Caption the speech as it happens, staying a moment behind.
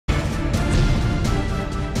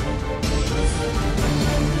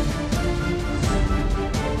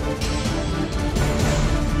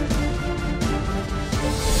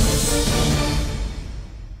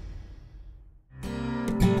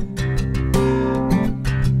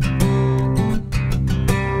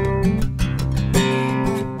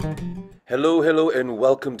Hello, hello, and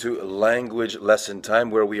welcome to Language Lesson Time,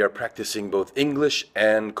 where we are practicing both English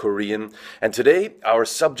and Korean. And today, our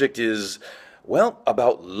subject is, well,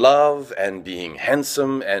 about love and being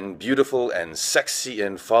handsome and beautiful and sexy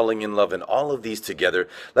and falling in love and all of these together.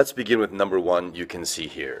 Let's begin with number one you can see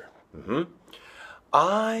here.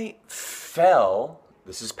 I fell,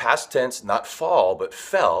 this is past tense, not fall, but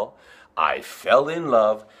fell. I fell in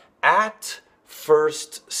love at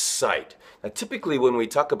first sight. Now, typically when we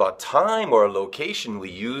talk about time or location, we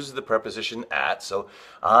use the preposition at. So,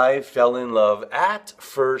 I fell in love at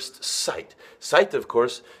first sight. Sight, of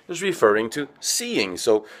course, is referring to seeing.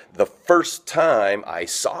 So, the first time I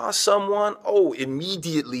saw someone,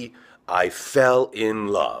 immediately I fell in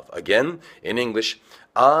love. Again, in English,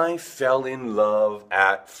 I fell in love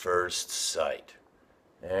at first sight.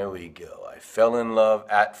 There we go. I fell in love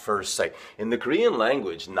at first sight. In the Korean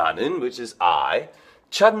language, 나는, which is I,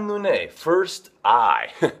 첫눈에, first eye.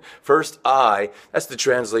 First eye, that's the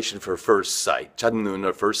translation for first sight. 첫눈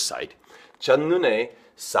or first sight. 첫눈에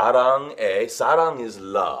사랑에, 사랑 is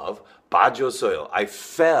love. 빠졌어요. I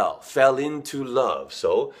fell into love.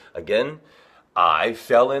 So, again, I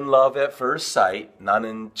fell in love at first sight.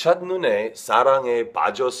 나는 첫눈에 사랑에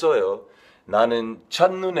빠졌어요. 나는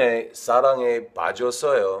첫눈에 사랑에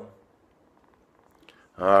빠졌어요.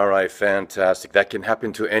 All right, fantastic. That can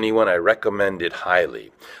happen to anyone. I recommend it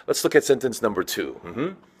highly. Let's look at sentence number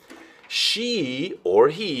two. She or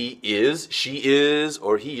he is,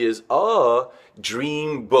 or he is a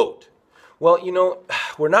dreamboat. Well, you know,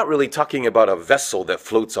 we're not really talking about a vessel that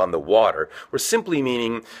floats on the water. We're simply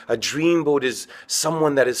meaning a dreamboat is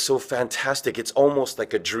someone that is so fantastic. It's almost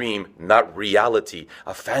like a dream, not reality,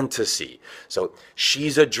 a fantasy. So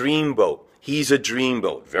she's a dreamboat. He's a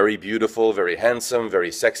dreamboat. Very beautiful, very handsome,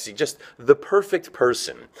 very sexy, just the perfect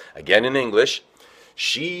person. Again in English,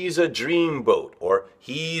 she's a dreamboat or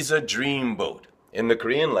he's a dreamboat. In the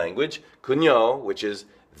Korean language, 그녀, which is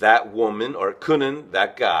that woman, or 그는,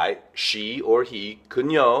 that guy, she or he,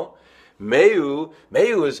 그녀. 매우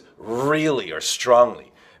is really or strongly.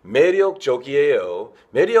 매력적이에요.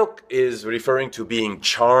 매력 is referring to being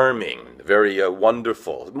charming, very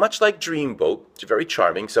wonderful, much like dreamboat. It's very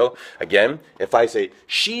charming. So again, if I say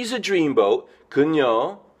she's a dreamboat,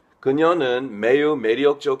 그녀는 매우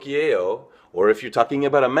매력적이에요. Or if you're talking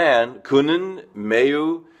about a man, 그는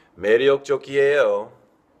매우 매력적이에요.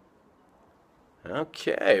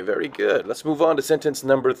 Okay, very good. Let's move on to sentence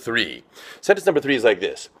number three. Sentence number three is like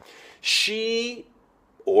this. She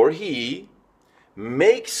or he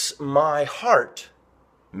makes my heart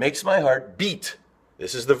beat.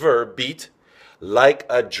 This is the verb, beat, like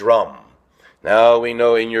a drum. Now we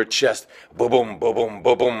know in your chest, boom, boom, boom,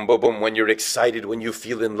 boom, boom, boom. When you're excited, when you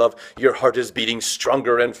feel in love, your heart is beating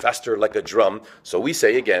stronger and faster like a drum. So we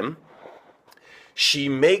say again, she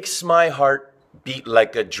makes my heart beat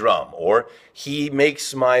like a drum, or he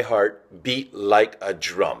makes my heart beat like a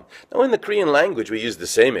drum. Now in the Korean language, we use the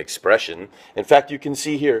same expression. In fact, you can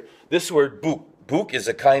see here, this word buk. Buk is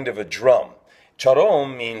a kind of a drum.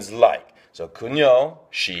 처럼 means like. So 그녀,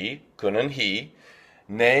 she, 그는 he.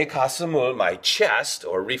 내 가슴을, my chest,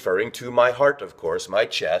 or referring to my heart, of course, my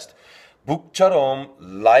chest. 북처럼,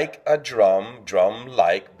 like a drum, drum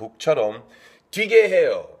like, 북처럼. 뛰게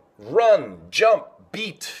해요, run, jump,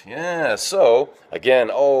 beat. Yeah, so,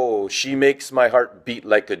 again, she makes my heart beat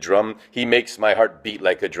like a drum. He makes my heart beat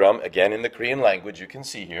like a drum. Again, in the Korean language, you can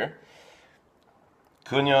see here.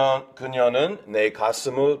 그녀는 내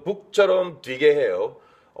가슴을 북처럼 뛰게 해요.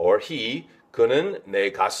 Or he, 그는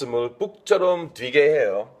내 가슴을 북처럼 뛰게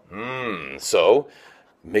해요. So,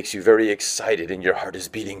 makes you very excited and your heart is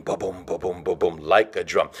beating ba-boom, ba-boom, ba-boom, like a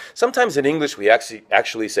drum. Sometimes in English we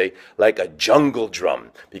actually say like a jungle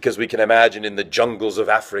drum, because we can imagine in the jungles of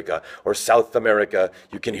Africa or South America,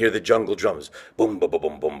 you can hear the jungle drums. Boom,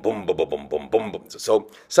 ba-boom, boom, boom, ba-boom, boom, boom, boom.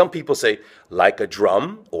 So some people say like a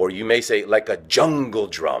drum, or you may say like a jungle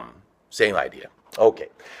drum. Same idea. Okay,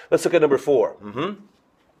 let's look at number four.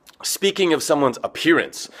 Speaking of someone's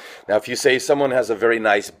appearance. Now if you say someone has a very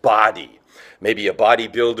nice body, maybe a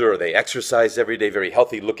bodybuilder, or they exercise every day, very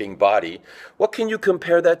healthy looking body. What can you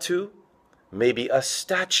compare that to? Maybe a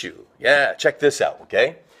statue. Yeah, check this out,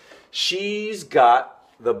 okay? She's got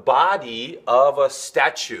the body of a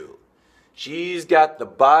statue. She's got the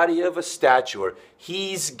body of a statue, or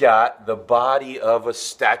he's got the body of a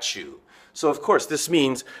statue. So of course this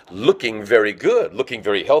means looking very good, looking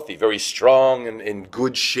very healthy, very strong and in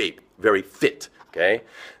good shape, very fit. Okay?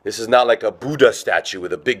 This is not like a Buddha statue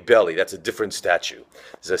with a big belly. That's a different statue.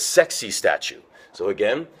 It's a sexy statue. So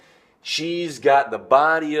again, she's got the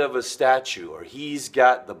body of a statue, or he's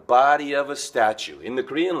got the body of a statue. In the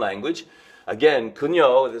Korean language, Again,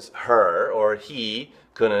 그녀 is her or he,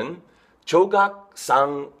 그는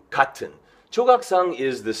조각상 같은. 조각상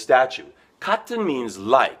is the statue. 같은 means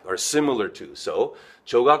like or similar to. So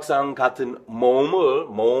조각상 같은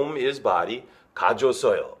몸 is body,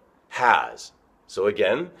 가졌어요, has. So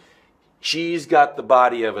again, she's got the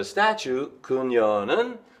body of a statue.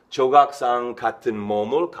 그녀는 조각상 같은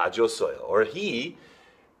몸을 가졌어요. Or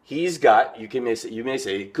he's got, you may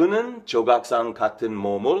say 그는 조각상 같은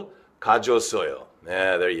몸을 가졌어요.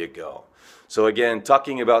 Yeah, there you go. So again,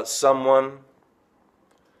 talking about someone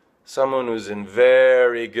who's in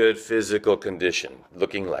very good physical condition,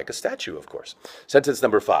 looking like a statue, of course. Sentence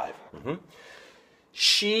number 5.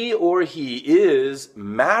 She or he is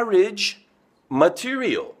marriage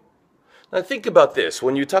material. Now think about this.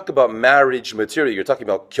 When you talk about marriage material, you're talking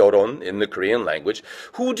about 결혼 in the Korean language.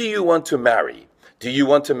 Who do you want to marry? Do you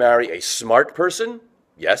want to marry a smart person?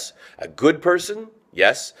 Yes. A good person?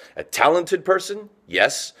 Yes. A talented person?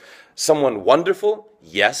 Yes. Someone wonderful?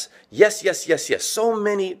 Yes. Yes, yes, yes, yes. So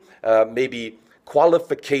many maybe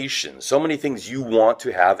qualifications, so many things you want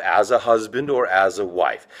to have as a husband or as a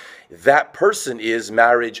wife. That person is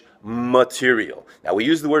marriage material. Now we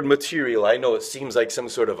use the word material. I know it seems like some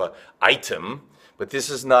sort of an item, but this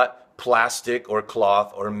is not plastic or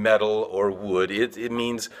cloth or metal or wood. It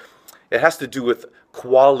means it has to do with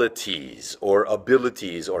qualities or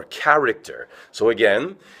abilities or character. So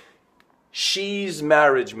again, she's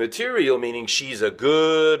marriage material, meaning she's a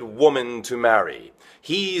good woman to marry.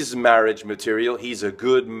 He's marriage material, he's a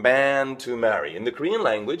good man to marry. In the Korean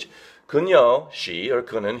language, 그녀, she, or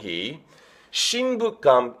그는, he.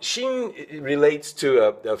 신부감, 신 relates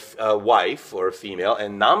to a wife or a female,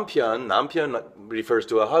 and 남편 refers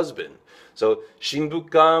to a husband. So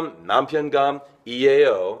신부감, 남편감,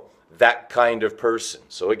 이에요, that kind of person.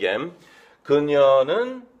 So again,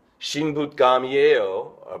 그녀는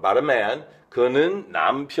신부감이에요, about a man. 그는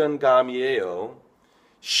남편감이에요.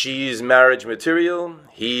 She's marriage material,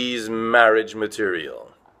 he's marriage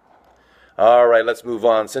material. All right, let's move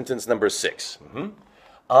on. Sentence number 6.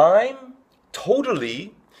 I'm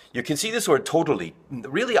totally, you can see this word totally.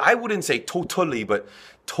 Really, I wouldn't say totally, but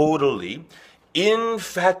totally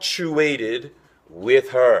infatuated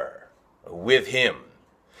with her, with him.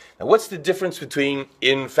 Now, what's the difference between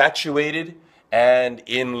infatuated and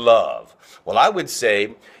in love? Well, I would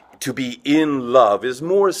say to be in love is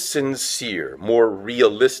more sincere, more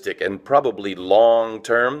realistic, and probably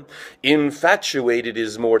long-term. Infatuated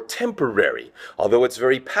is more temporary. Although it's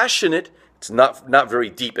very passionate, it's not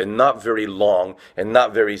very deep and not very long and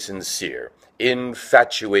not very sincere.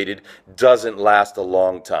 Infatuated doesn't last a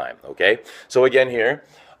long time, okay? So again here,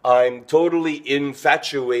 I'm totally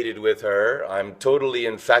infatuated with her. I'm totally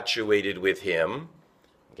infatuated with him.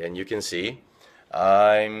 Again, you can see,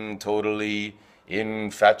 I'm totally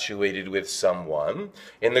infatuated with someone.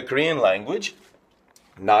 In the Korean language,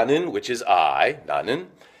 나는, which is I, 나는,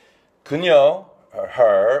 그녀,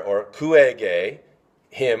 her, or 그에게,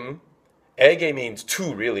 him. 에게 means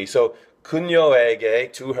to, really. So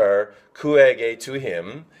그녀에게, to her, 그에게, to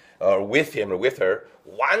him, or with him, or with her.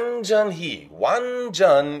 완전히,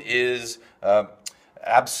 완전 is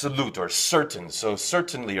absolute or certain. So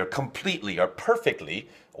certainly, or completely, or perfectly,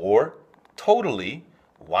 or totally,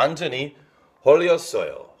 완전히,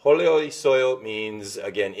 홀렸어요. 홀려있어요 means,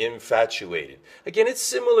 again, infatuated. Again, it's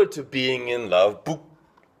similar to being in love. 푹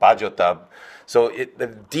빠졌다. So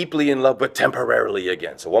deeply in love, but temporarily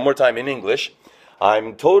again. So one more time in English.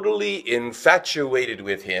 I'm totally infatuated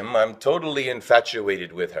with him. I'm totally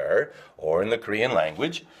infatuated with her. Or in the Korean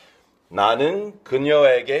language, 나는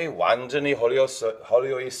그녀에게 완전히 홀려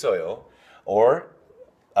있어요. Or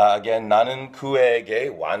again, 나는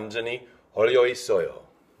그에게 완전히 홀려 있어요.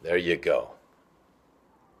 There you go.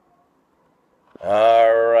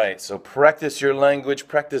 All right, so practice your language,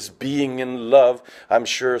 practice being in love. I'm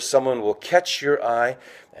sure someone will catch your eye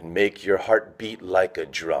and make your heart beat like a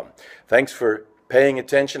drum. Thanks for paying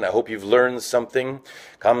attention. I hope you've learned something.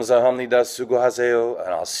 감사합니다. 수고하세요.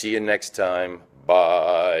 And I'll see you next time.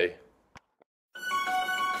 Bye.